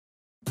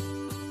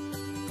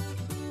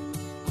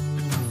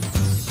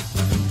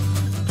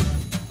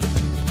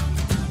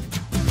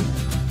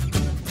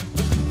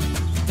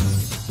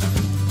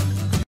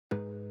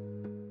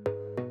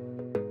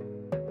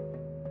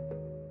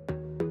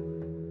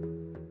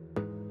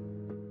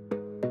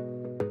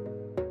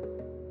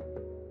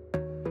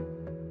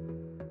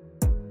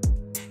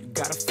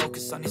gotta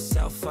focus on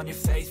yourself, on your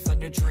faith,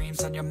 on your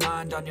dreams, on your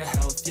mind, on your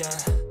health, yeah.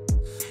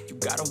 You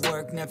gotta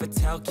work, never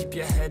tell, keep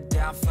your head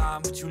down,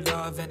 find what you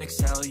love and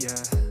excel,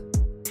 yeah.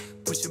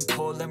 Push and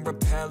pull and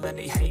repel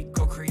any hate,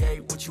 go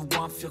create what you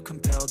want, feel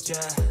compelled,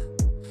 yeah.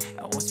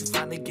 And once you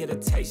finally get a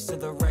taste of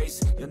the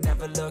race, you'll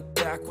never look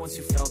back once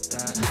you felt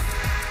that.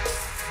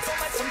 Don't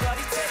let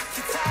somebody take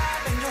your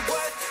time and your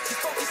worth,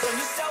 just focus on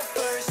yourself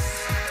first.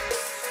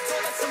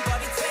 Don't let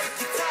somebody take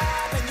your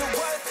time and your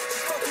worth,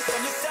 just focus on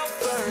yourself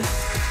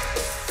first.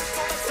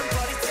 Don't let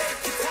somebody take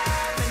your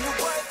time and your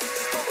worth,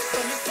 just focus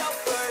on yourself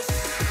first.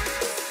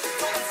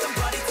 Don't let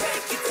somebody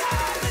take your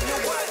time and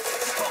your worth,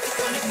 just focus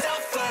on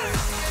yourself first.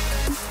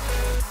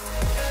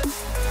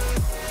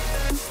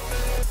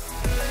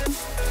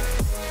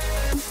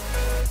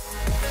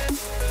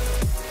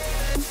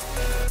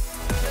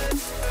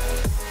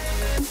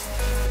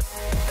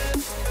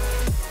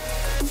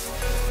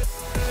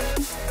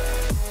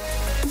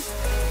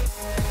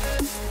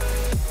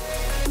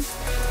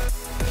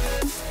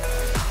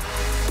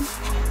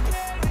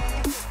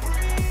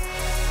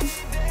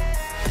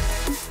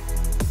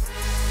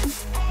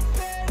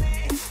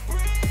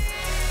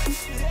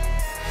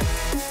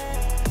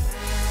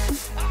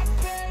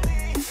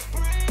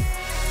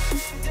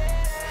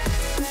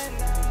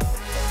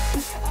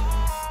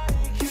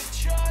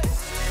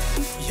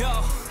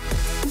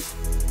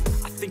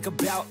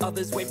 About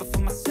others way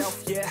before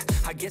myself, yeah.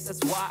 I guess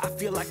that's why I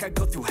feel like I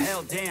go through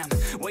hell, damn.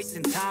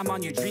 Wasting time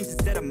on your dreams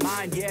instead of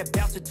mine, yeah.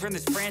 About to turn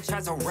this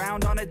franchise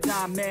around on a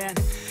dime, man.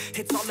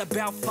 It's all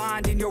about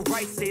finding your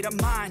right state of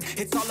mind.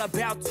 It's all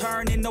about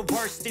turning the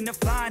worst into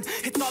fine.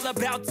 It's all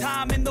about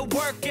time and the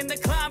work and the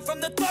climb. From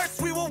the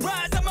thirst we will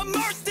rise, I'm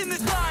immersed in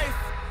this life.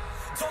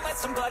 Don't let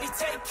somebody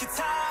take your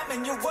time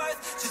and your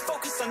worth, just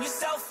focus on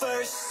yourself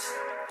first.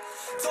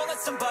 Don't let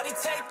somebody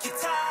take your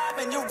time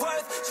and your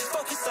worth, just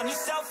focus on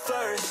yourself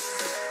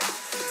first.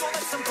 Don't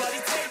let somebody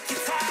take